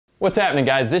What's happening,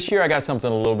 guys? This year I got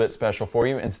something a little bit special for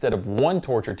you. Instead of one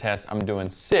torture test, I'm doing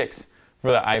 6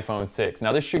 for the iPhone 6.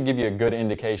 Now this should give you a good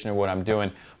indication of what I'm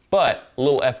doing, but a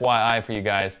little FYI for you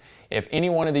guys, if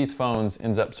any one of these phones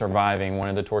ends up surviving one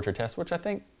of the torture tests, which I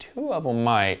think 2 of them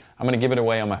might, I'm gonna give it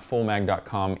away on my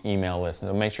fullmag.com email list,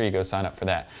 so make sure you go sign up for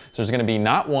that. So there's gonna be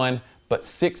not 1, but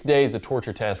 6 days of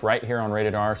torture tests right here on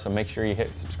Rated R, so make sure you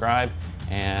hit subscribe,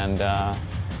 and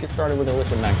let's get started with the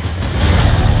liquid nitrogen.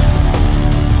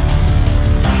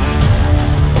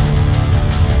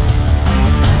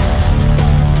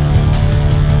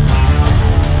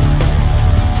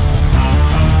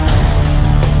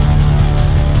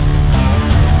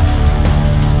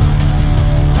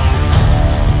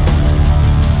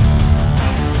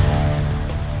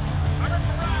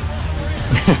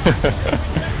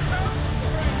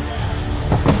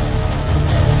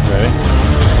 Ready?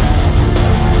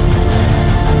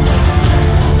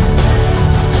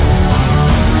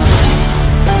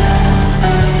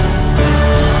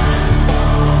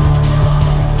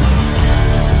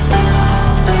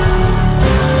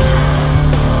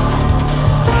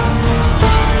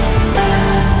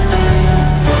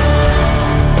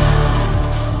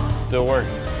 Still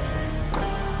working.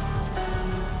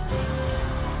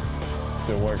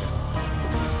 Still working.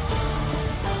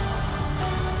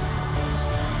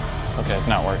 Okay, it's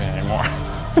not working anymore.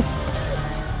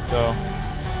 So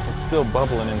it's still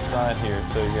bubbling inside here,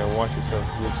 so you gotta watch yourself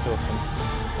because there's still some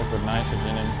liquid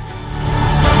nitrogen in.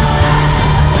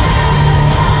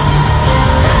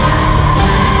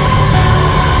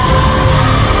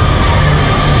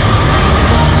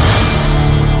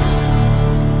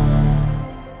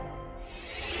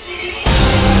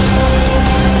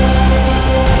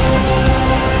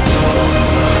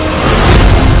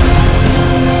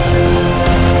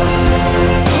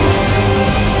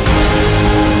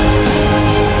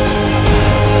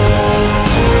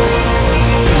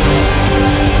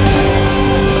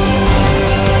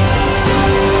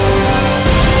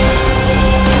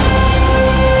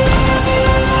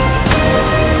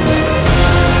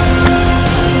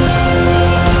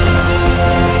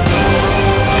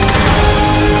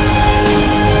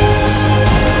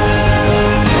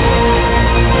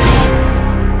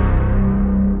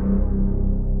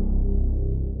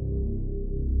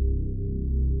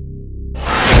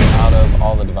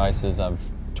 All the devices I've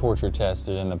torture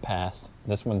tested in the past,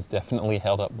 this one's definitely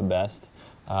held up the best.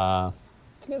 I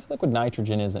guess liquid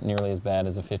nitrogen isn't nearly as bad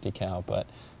as a 50 cal, but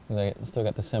they still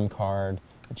got the SIM card,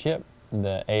 the chip,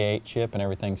 the A8 chip, and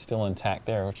everything's still intact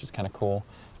there, which is kind of cool.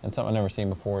 And something I've never seen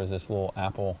before is this little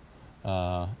Apple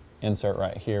insert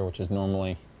right here, which is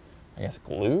normally, I guess,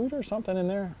 glued or something in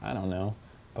there. I don't know,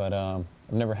 but I've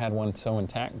never had one so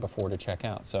intact before to check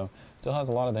out. So still has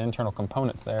a lot of the internal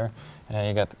components there. And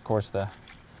you got, of course, the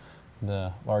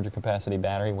larger capacity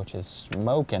battery, which is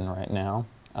smoking right now.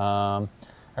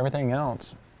 Everything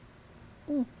else,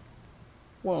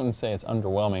 wouldn't say it's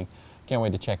underwhelming. Can't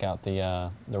wait to check out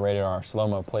the Rated R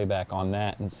slow-mo playback on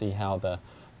that and see how the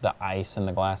ice and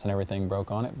the glass and everything broke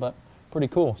on it, but pretty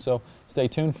cool. So stay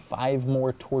tuned, 5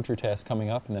 more torture tests coming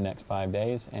up in the next 5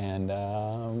 days, and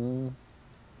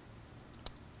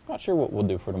not sure what we'll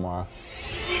do for tomorrow.